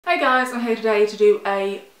Hey guys, I'm here today to do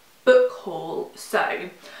a book haul. So,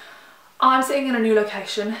 I'm sitting in a new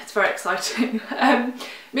location, it's very exciting.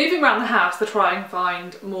 Moving around the house to try and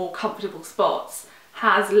find more comfortable spots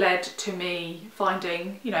has led to me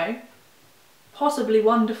finding, you know, possibly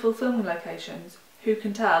wonderful filming locations. Who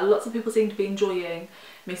can tell? Lots of people seem to be enjoying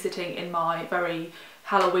me sitting in my very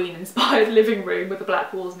Halloween inspired living room with the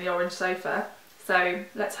black walls and the orange sofa. So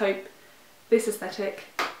let's hope this aesthetic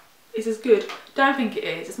is as good. Don't think it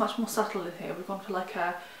is, it's much more subtle in here. We've gone for like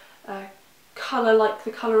a colour like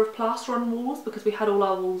the colour of plaster on walls because we had all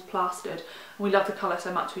our walls plastered and we love the colour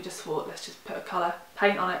so much we just thought let's just put a colour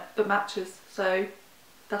paint on it that matches. So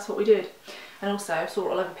that's what we did. And also I saw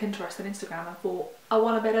it all over Pinterest and Instagram and thought I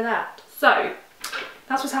want a bit of that. So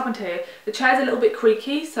that's what's happened here. The chair's a little bit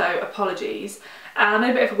creaky, so apologies. And I'm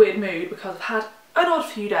in a bit of a weird mood because I've had an odd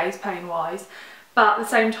few days pain wise. But at the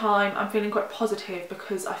same time, I'm feeling quite positive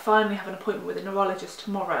because I finally have an appointment with a neurologist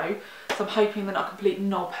tomorrow. So I'm hoping they're not a complete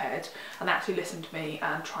knobhead and they actually listen to me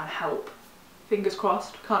and try and help. Fingers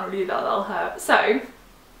crossed, can't really do that, that'll hurt. So,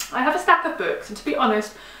 I have a stack of books and to be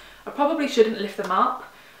honest, I probably shouldn't lift them up.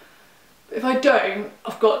 If I don't,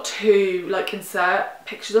 I've got to like insert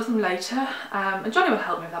pictures of them later. And Johnny will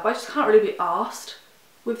help me with that, but I just can't really be arsed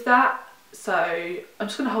with that. So I'm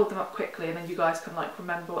just going to hold them up quickly and then you guys can like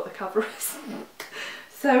remember what the cover is.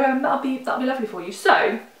 So that'll be lovely for you.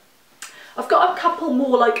 So I've got a couple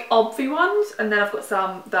more like obvi ones and then I've got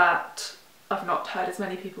some that I've not heard as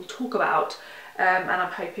many people talk about and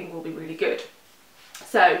I'm hoping will be really good.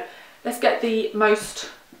 So let's get the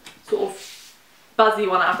most sort of buzzy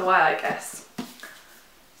one out of the way, I guess.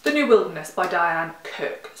 The New Wilderness by Diane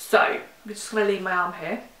Cook. So I'm just going to leave my arm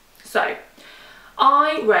here. So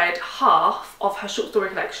I read half of her short story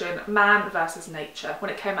collection, Man vs Nature,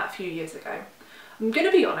 when it came out a few years ago. I'm going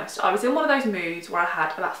to be honest, I was in one of those moods where I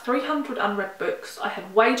had about 300 unread books. I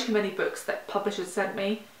had way too many books that publishers sent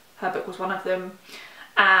me. Her book was one of them.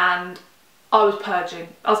 And I was purging.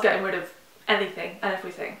 I was getting rid of anything and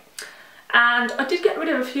everything. And I did get rid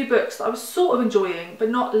of a few books that I was sort of enjoying but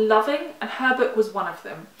not loving, and her book was one of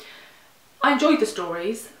them. I enjoyed the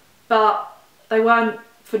stories, but they weren't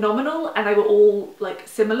phenomenal and they were all like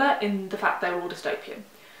similar in the fact they were all dystopian.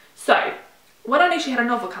 So when I knew she had a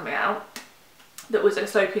novel coming out that was a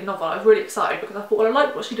dystopian novel, I was really excited because I thought, well, I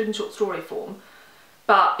liked what she did in short story form,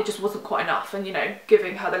 but it just wasn't quite enough, and you know,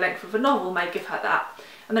 giving her the length of a novel may give her that.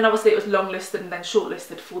 And then obviously it was longlisted and then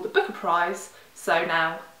shortlisted for the Booker Prize, so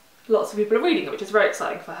now lots of people are reading it, which is very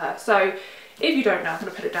exciting for her. So if you don't know, I'm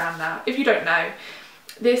going to put it down now. If you don't know,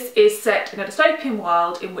 this is set in a dystopian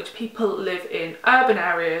world in which people live in urban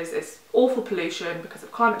areas. It's awful pollution because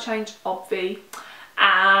of climate change, obvi.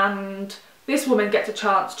 And this woman gets a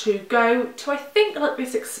chance to go to, I think, like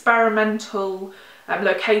this experimental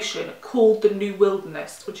location called the New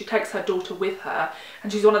Wilderness, when she takes her daughter with her.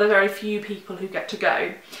 And she's one of the very few people who get to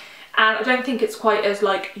go. And I don't think it's quite as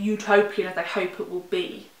like utopian as they hope it will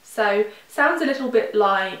be. So sounds a little bit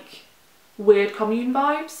like Weird Commune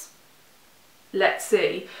vibes. Let's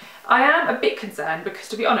see. I am a bit concerned because,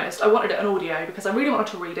 to be honest, I wanted it on audio because I really wanted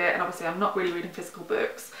to read it, and obviously I'm not really reading physical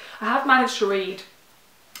books. I have managed to read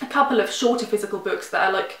a couple of shorter physical books that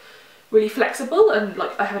are like really flexible, and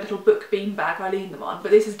like I have a little book bean bag I lean them on,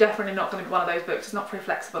 but this is definitely not going to be one of those books. It's not very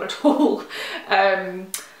flexible at all.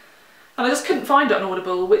 And I just couldn't find it on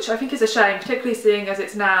Audible, which I think is a shame, particularly seeing as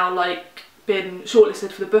it's now like been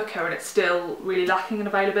shortlisted for the Booker and it's still really lacking in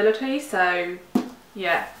availability. So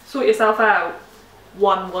yeah, sort yourself out,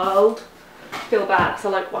 One World. Feel bad because I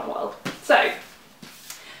like One World. So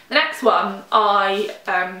the next one, I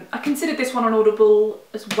considered this one on Audible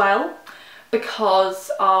as well because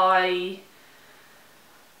and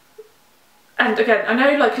again, I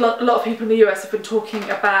know like a lot of people in the US have been talking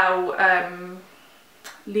about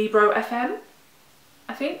Libro FM,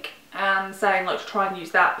 I think, and saying like to try and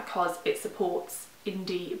use that because it supports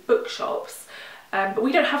indie bookshops. But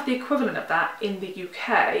we don't have the equivalent of that in the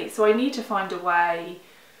UK, so I need to find a way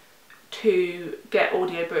to get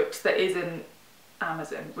audiobooks that isn't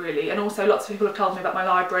Amazon, really. And also lots of people have told me about my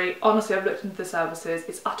library. Honestly, I've looked into the services,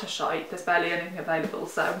 it's utter shite, there's barely anything available,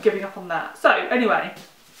 so I'm giving up on that. So anyway,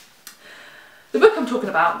 the book I'm talking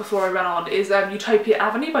about before I run on is Utopia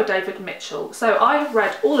Avenue by David Mitchell. So I have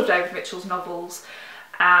read all of David Mitchell's novels,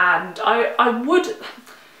 and I would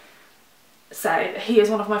say that he is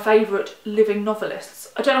one of my favourite living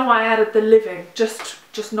novelists. I don't know why I added the living, just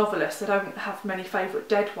novelists. I don't have many favourite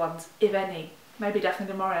dead ones, if any. Maybe Daphne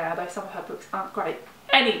du Maurier, although some of her books aren't great.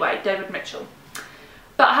 Anyway, David Mitchell.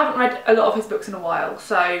 But I haven't read a lot of his books in a while,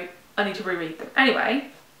 so I need to reread them. Anyway,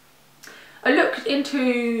 I looked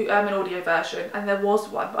into an audio version and there was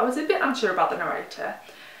one, but I was a bit unsure about the narrator.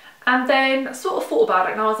 And then I sort of thought about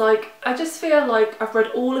it and I was like, I just feel like I've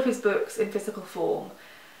read all of his books in physical form.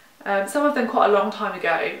 Some of them quite a long time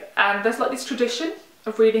ago, and there's like this tradition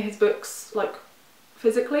of reading his books like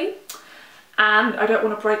physically, and I don't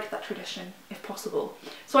want to break that tradition if possible.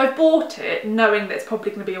 So I bought it knowing that it's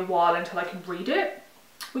probably going to be a while until I can read it,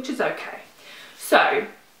 which is okay. So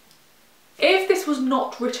if this was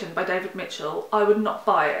not written by David Mitchell, I would not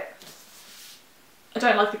buy it. I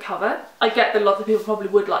don't like the cover. I get that lots of people probably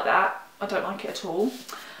would like that. I don't like it at all.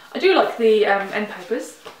 I do like the end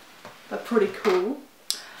papers. They're pretty cool.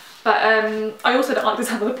 But I also don't like the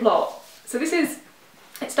sound of the plot. So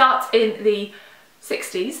it starts in the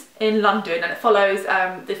 60s in London, and it follows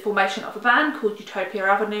the formation of a band called Utopia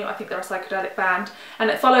Avenue. I think they're a psychedelic band,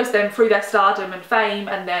 and it follows them through their stardom and fame,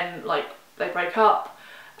 and then like they break up,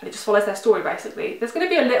 and it just follows their story basically. There's going to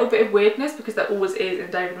be a little bit of weirdness because there always is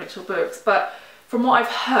in David Mitchell books, but from what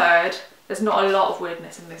I've heard, there's not a lot of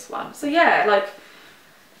weirdness in this one. So yeah, like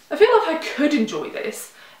I feel like I could enjoy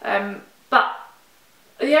this, but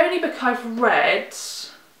the only book I've read,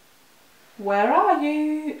 where are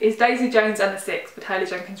you, is Daisy Jones and the Six by Taylor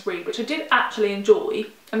Jenkins Reid, which I did actually enjoy,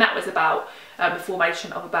 and that was about the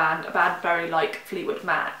formation of a band very like Fleetwood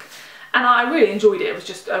Mac, and I really enjoyed it. It was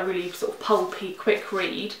just a really sort of pulpy, quick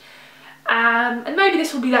read, and maybe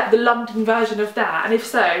this will be like the London version of that, and if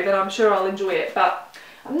so, then I'm sure I'll enjoy it. But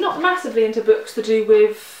I'm not massively into books to do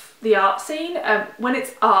with the art scene. When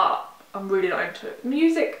it's art, I'm really not into it.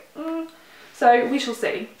 Music, So we shall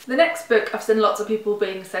see. The next book I've seen lots of people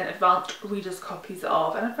being sent advanced readers copies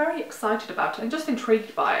of, and I'm very excited about it and just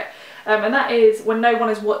intrigued by it. And that is When No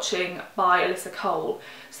One Is Watching by Alyssa Cole.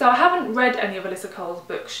 So I haven't read any of Alyssa Cole's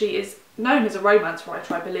books. She is known as a romance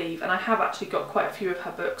writer, I believe, and I have actually got quite a few of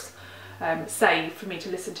her books saved for me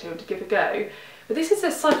to listen to and to give a go. But this is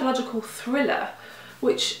a psychological thriller,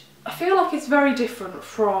 which I feel like it's very different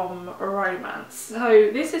from a romance.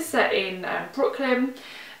 So this is set in Brooklyn.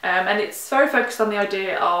 And it's very focused on the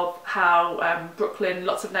idea of how Brooklyn,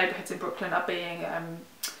 lots of neighbourhoods in Brooklyn are being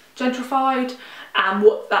gentrified, and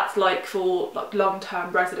what that's like for like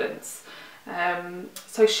long-term residents.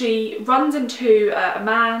 So she runs into a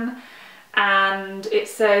man, and it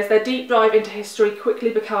says their deep dive into history quickly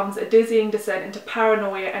becomes a dizzying descent into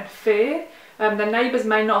paranoia and fear. Their neighbours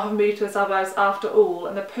may not have moved to the suburbs after all,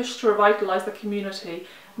 and the push to revitalise the community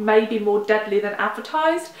may be more deadly than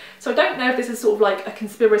advertised. So I don't know if this is sort of like a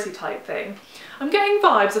conspiracy type thing. I'm getting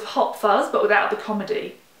vibes of Hot Fuzz but without the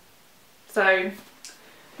comedy. So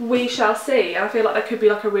we shall see. And I feel like that could be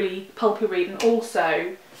like a really pulpy read, and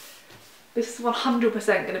also this is 100%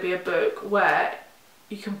 going to be a book where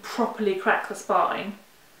you can properly crack the spine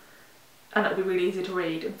and it'll be really easy to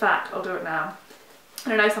read. In fact, I'll do it now.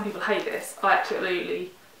 And I know some people hate this. I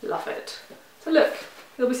absolutely love it. So look.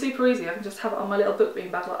 It'll be super easy. I can just have it on my little book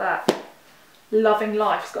bean bag like that. Loving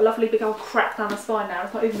life. It's got a lovely big old crack down the spine now.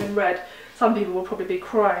 It's not even been read. Some people will probably be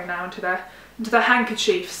crying now into their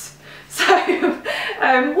handkerchiefs. So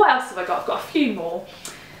what else have I got? I've got a few more.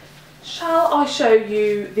 Shall I show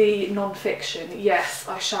you the non-fiction? Yes,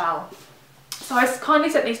 I shall. So I kindly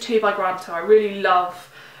sent these to you by Granta. I really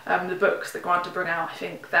love the books that Granta bring out. I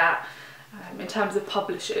think that in terms of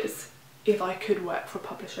publishers, if I could work for a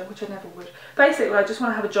publisher, which I never would. Basically, I just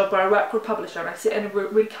want to have a job where I work for a publisher and I sit in a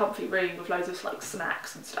really comfy room with loads of like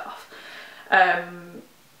snacks and stuff, and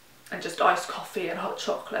just iced coffee and hot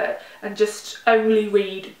chocolate, and just only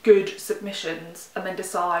read good submissions and then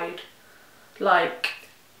decide like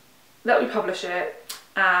that we publish it,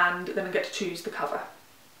 and then I get to choose the cover.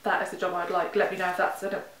 That is the job I'd like. Let me know if that's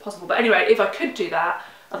possible. But anyway, if I could do that,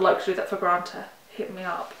 I'd like to do that for Granta. Hit me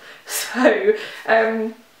up. So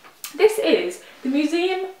this is The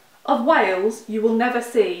Museum of Wales You Will Never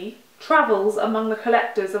See, Travels Among the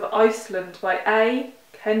Collectors of Iceland by A.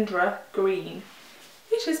 Kendra Greene.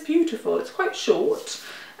 It is beautiful. It's quite short,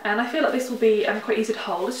 and I feel like this will be quite easy to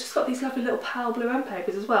hold. It's just got these lovely little pale blue end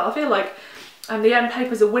papers as well. I feel like the end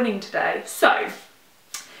papers are winning today. So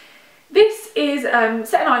this is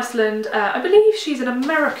set in Iceland. I believe she's an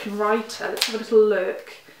American writer. Let's have a little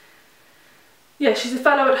look. Yeah, she's a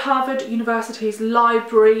fellow at Harvard University's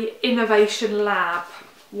Library Innovation Lab.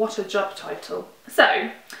 What a job title. So,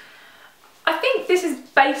 I think this is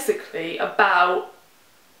basically about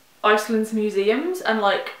Iceland's museums and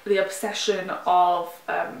like the obsession of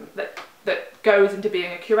that goes into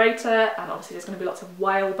being a curator, and obviously there's going to be lots of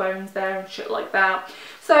whale bones there and shit like that.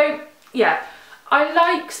 So, yeah, I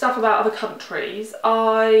like stuff about other countries.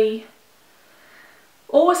 I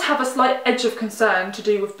always have a slight edge of concern to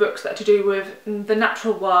do with books that are to do with the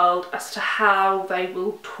natural world as to how they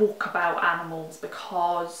will talk about animals,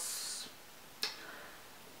 because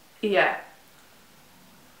yeah,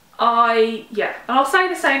 yeah, and I'll say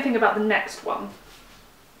the same thing about the next one.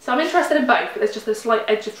 So I'm interested in both, but there's just a slight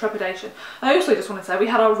edge of trepidation. I also just want to say we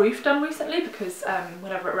had our roof done recently because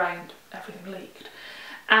whenever it rained, everything leaked.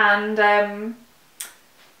 And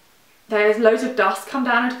there's loads of dust come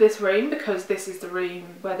down into this room because this is the room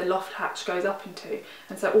where the loft hatch goes up into.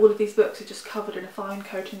 And so all of these books are just covered in a fine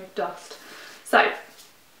coating of dust. So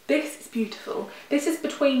this is beautiful. This is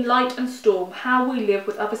Between Light and Storm, How We Live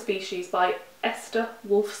with Other Species by Esther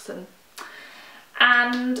Woolfson.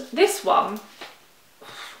 And this one,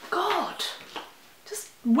 God, just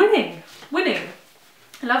winning. I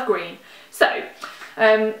love Greene. So,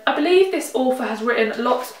 I believe this author has written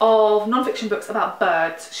lots of non-fiction books about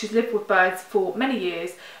birds. She's lived with birds for many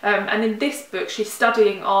years, and in this book she's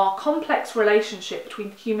studying our complex relationship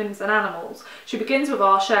between humans and animals. She begins with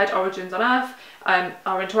our shared origins on Earth,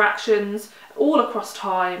 our interactions all across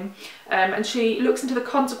time, and she looks into the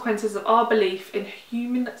consequences of our belief in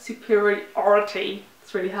human superiority.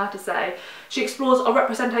 It's really hard to say. She explores our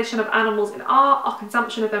representation of animals in art, our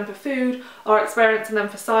consumption of them for food, our experience in them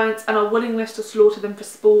for science, and our willingness to slaughter them for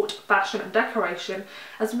sport, fashion and decoration,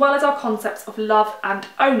 as well as our concepts of love and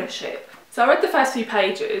ownership. So I read the first few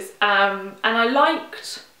pages and I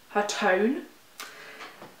liked her tone,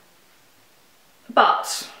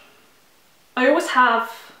 but I always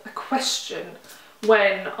have a question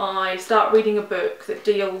when I start reading a book that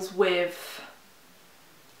deals with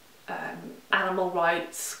animal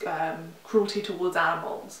rights, cruelty towards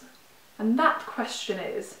animals, and that question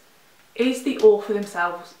is the author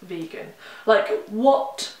themselves vegan? Like,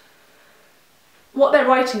 what they're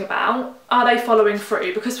writing about, are they following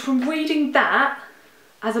through? Because from reading that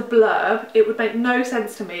as a blurb, it would make no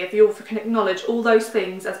sense to me if the author can acknowledge all those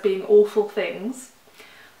things as being awful things,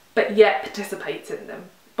 but yet participates in them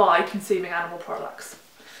by consuming animal products.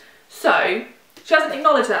 So she hasn't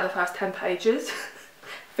acknowledged that in the first 10 pages.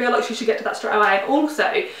 I feel like she should get to that straight away. And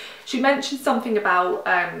also she mentioned something about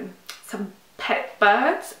some pet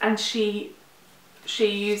birds, and she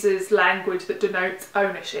uses language that denotes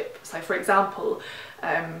ownership. So for example,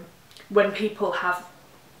 when people have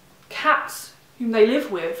cats whom they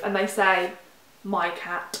live with and they say, my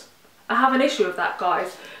cat. I have an issue with that,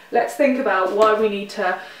 guys. Let's think about why we need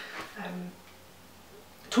to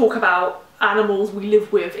talk about animals we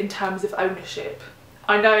live with in terms of ownership.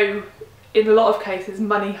 I know in a lot of cases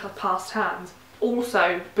money has passed hands.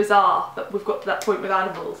 Also bizarre that we've got to that point with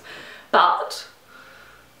animals. But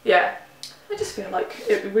yeah, I just feel like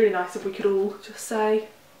it would be really nice if we could all just say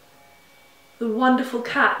the wonderful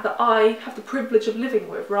cat that I have the privilege of living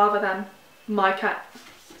with rather than my cat.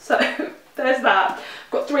 So there's that.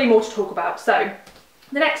 I've got 3 more to talk about. So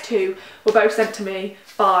the next 2 were both sent to me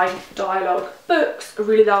by Dialogue Books. I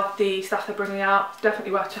really love the stuff they're bringing out. It's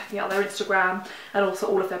definitely worth checking out their Instagram, and also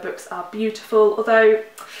all of their books are beautiful, although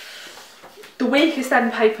the weakest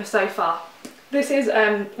end paper so far. This is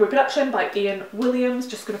Reproduction by Ian Williams.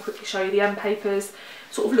 Just going to quickly show you the end papers.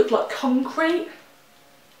 Sort of look like concrete.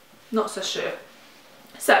 Not so sure.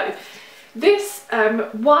 So this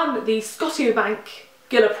won the Scotiabank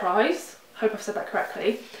Giller Prize. Hope I've said that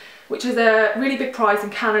correctly. Which is a really big prize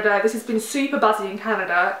in Canada. This has been super buzzy in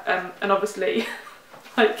Canada, and obviously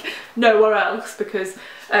like nowhere else, because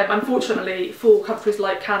unfortunately for countries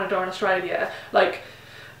like Canada and Australia, like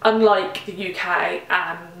unlike the UK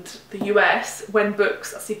and the US, when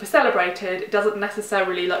books are super celebrated, it doesn't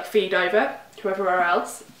necessarily like feed over to everywhere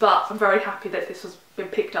else. But I'm very happy that this has been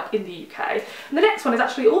picked up in the UK. And the next one is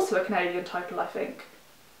actually also a Canadian title, I think.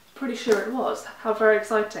 Pretty sure it was. How very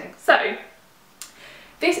exciting. So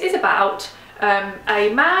this is about a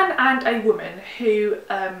man and a woman who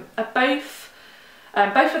are both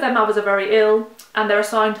of their mothers are very ill, and they're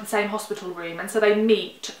assigned to the same hospital room, and so they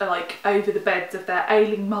meet like over the beds of their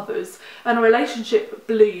ailing mothers, and a relationship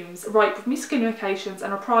blooms ripe with miscommunications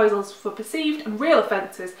and reprisals for perceived and real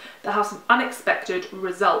offences that have some unexpected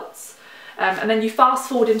results. And then you fast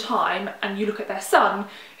forward in time and you look at their son,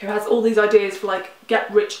 who has all these ideas for like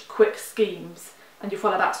get rich quick schemes, and you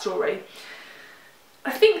follow that story. I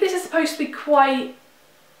think this is supposed to be quite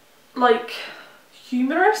like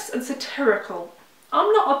humorous and satirical.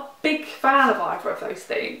 I'm not a big fan of either of those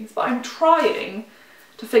things, but I'm trying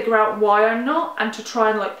to figure out why I'm not, and to try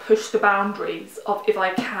and like push the boundaries of if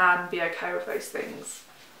I can be okay with those things.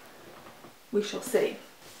 We shall see.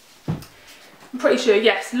 I'm pretty sure,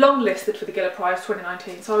 yes, long listed for the Giller Prize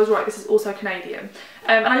 2019, so I was right, this is also Canadian.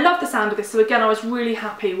 And I love the sound of this, so again I was really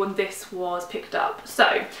happy when this was picked up.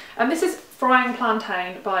 So, this is Frying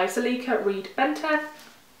Plantain by Zalika, Reid-Benta.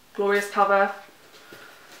 Glorious cover.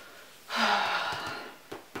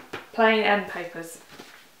 Plain end papers.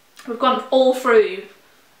 We've gone all through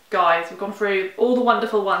guys. We've gone through all the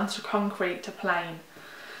wonderful ones from concrete to plain.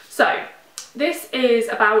 So this is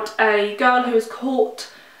about a girl who is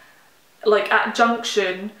caught like at a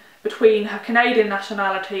junction between her Canadian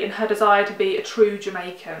nationality and her desire to be a true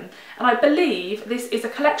Jamaican. And I believe this is a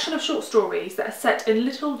collection of short stories that are set in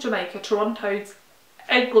Little Jamaica, Toronto's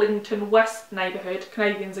Eglinton West neighbourhood.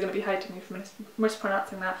 Canadians are going to be hating me for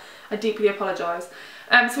mispronouncing that. I deeply apologise.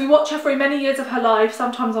 So we watch her through many years of her life,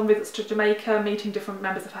 sometimes on visits to Jamaica, meeting different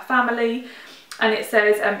members of her family. And it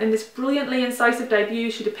says, in this brilliantly incisive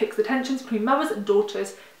debut, she depicts the tensions between mothers and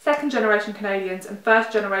daughters, second generation Canadians and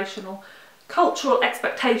first generational cultural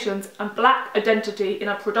expectations and black identity in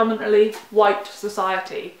a predominantly white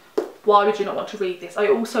society. Why would you not want to read this? I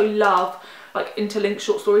also love like interlinked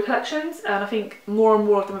short story collections, and I think more and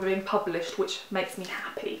more of them are being published, which makes me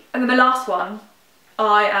happy. And then the last one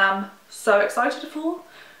I am so excited for.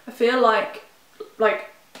 I feel like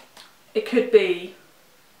it could be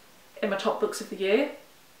in my top books of the year.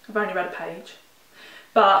 I've only read a page,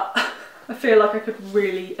 but I feel like I could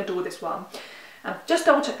really adore this one. And I've just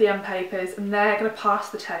double checked the end papers and they're going to pass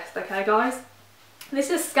the test, okay guys? This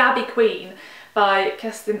is Scabby Queen by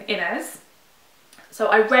Kirstin. So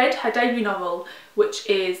I read her debut novel, which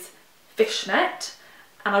is Fishnet,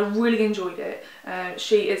 and I really enjoyed it.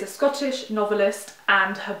 She is a Scottish novelist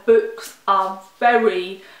and her books are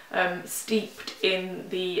very steeped in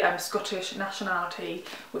the Scottish nationality,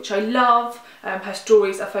 which I love. Her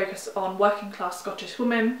stories are focused on working class Scottish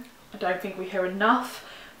women. I don't think we hear enough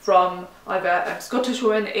from either Scottish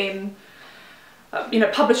women in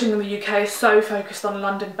publishing in the UK, so focused on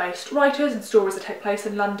London-based writers and stories that take place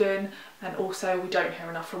in London, and also we don't hear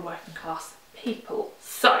enough from working class people.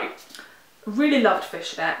 So, really loved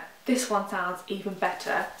Fishnet. This one sounds even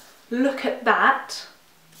better. Look at that.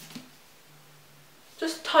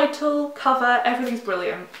 Just title, cover, everything's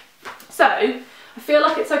brilliant. So, I feel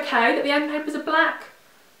like it's okay that the end papers are black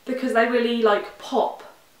because they really like pop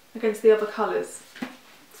against the other colours.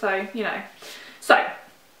 So, you know. So,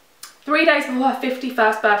 3 days before her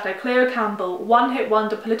 51st birthday, Cleo Campbell, one-hit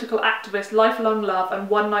wonder political activist, lifelong love and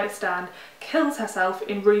one-night stand, kills herself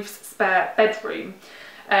in Ruth's spare bedroom.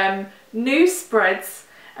 News spreads,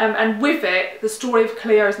 and with it, the story of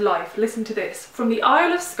Cleo's life. Listen to this. From the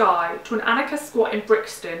Isle of Skye to an anarchist squat in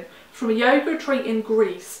Brixton, from a yoga retreat in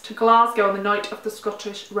Greece to Glasgow on the night of the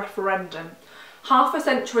Scottish referendum. Half a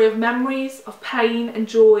century of memories, of pain and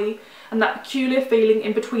joy, and that peculiar feeling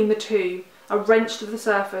in between the two, are wrenched to the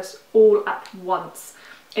surface all at once.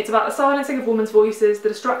 It's about the silencing of women's voices, the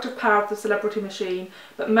destructive power of the celebrity machine,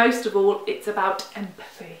 but most of all, it's about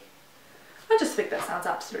empathy. I just think that sounds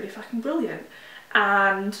absolutely fucking brilliant.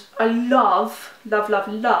 And I love, love, love,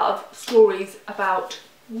 love stories about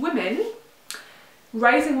women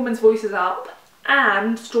raising women's voices up,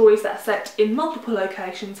 and stories that are set in multiple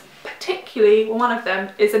locations, particularly one of them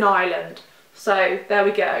is an island. So there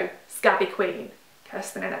we go, Scabby Queen,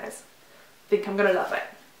 Kirstin. I think I'm going to love it.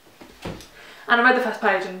 And I read the first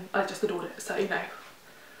page and I just adored it, so you know,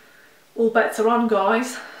 all bets are on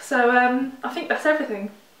guys. So I think that's everything.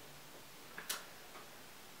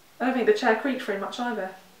 I don't think the chair creaked very much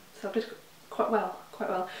either, so I did quite well.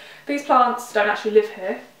 These plants don't actually live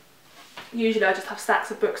here. Usually I just have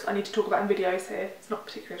stacks of books I need to talk about in videos here. It's not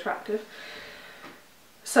particularly attractive.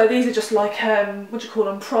 So these are just like, what do you call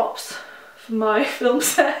them, props for my film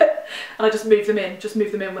set, and I just move them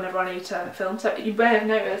in whenever I need to film. So you may have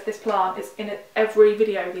noticed this plant is in every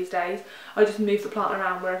video these days. I just move the plant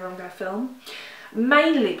around wherever I'm going to film,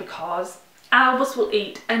 mainly because owls will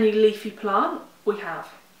eat any leafy plant we have,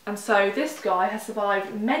 and so this guy has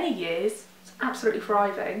survived many years. It's absolutely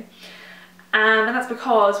thriving, and that's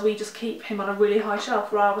because we just keep him on a really high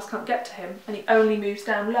shelf where owls can't get to him, and he only moves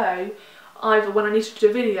down low either when I need to do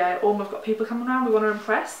a video or when we've got people coming around we want to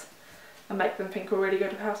impress and make them think we're really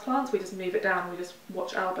good at houseplants. We just move it down, we just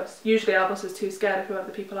watch Albus. Usually Albus is too scared of whoever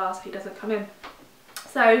the people are, so he doesn't come in.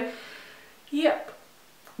 So, yep,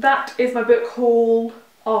 that is my book haul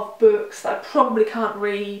of books that I probably can't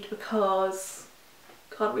read because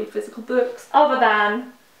I can't read physical books, other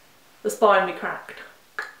than The Spine We Cracked.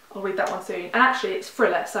 I'll read that one soon. And actually it's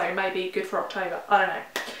thriller, so maybe good for October, I don't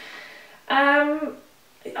know.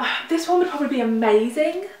 This one would probably be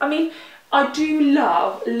amazing. I mean, I do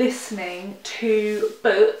love listening to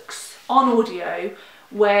books on audio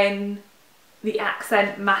when the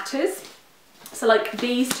accent matters. So like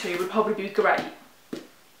these two would probably be great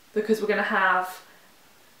because we're going to have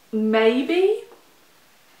maybe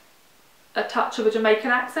a touch of a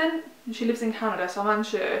Jamaican accent. And she lives in Canada, so I'm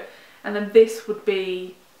unsure. And then this would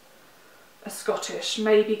be a Scottish,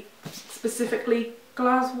 maybe specifically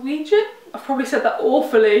Glaswegian. I've probably said that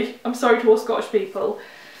awfully. I'm sorry to all Scottish people.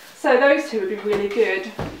 So those two would be really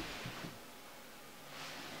good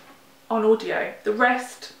on audio. The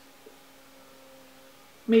rest,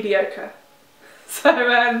 mediocre. So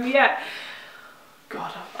yeah.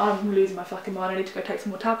 God, I'm losing my fucking mind. I need to go take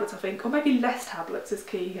some more tablets, I think. Or maybe less tablets is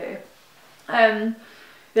key here. The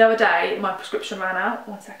other day, my prescription ran out.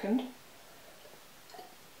 1 second.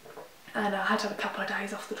 And I had to have a couple of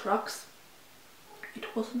days off the drugs.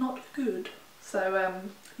 It was not good. So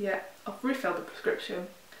yeah, I've refilled the prescription,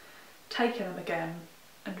 taken them again,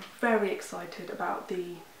 and very excited about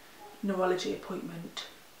the neurology appointment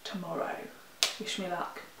tomorrow. Wish me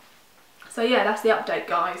luck. So yeah, that's the update,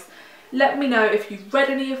 guys. Let me know if you've read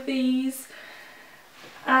any of these.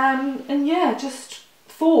 And yeah, just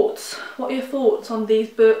thoughts. What are your thoughts on these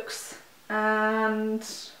books and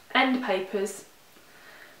end papers?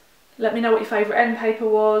 Let me know what your favourite end paper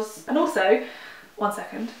was. And also, 1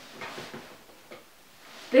 second.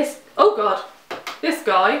 Oh God, this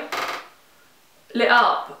guy lit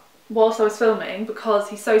up whilst I was filming because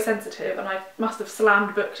he's so sensitive, and I must have slammed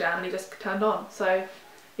a book down and he just turned on. So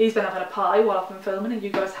he's been having a pie while I've been filming and you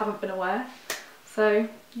guys haven't been aware. So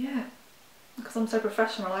yeah, because I'm so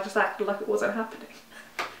professional, I just acted like it wasn't happening.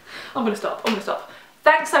 I'm gonna stop.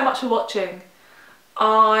 Thanks so much for watching.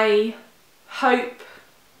 I hope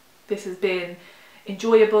this has been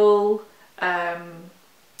enjoyable,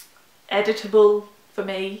 editable for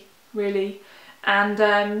me, really, and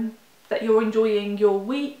that you're enjoying your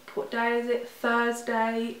week. What day is it?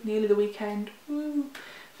 Thursday, nearly the weekend. Woo.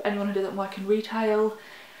 For anyone who doesn't work in retail.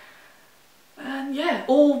 And yeah,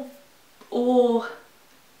 or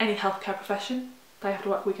any healthcare profession, they have to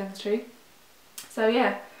work weekends too. So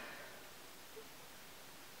yeah,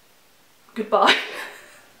 goodbye.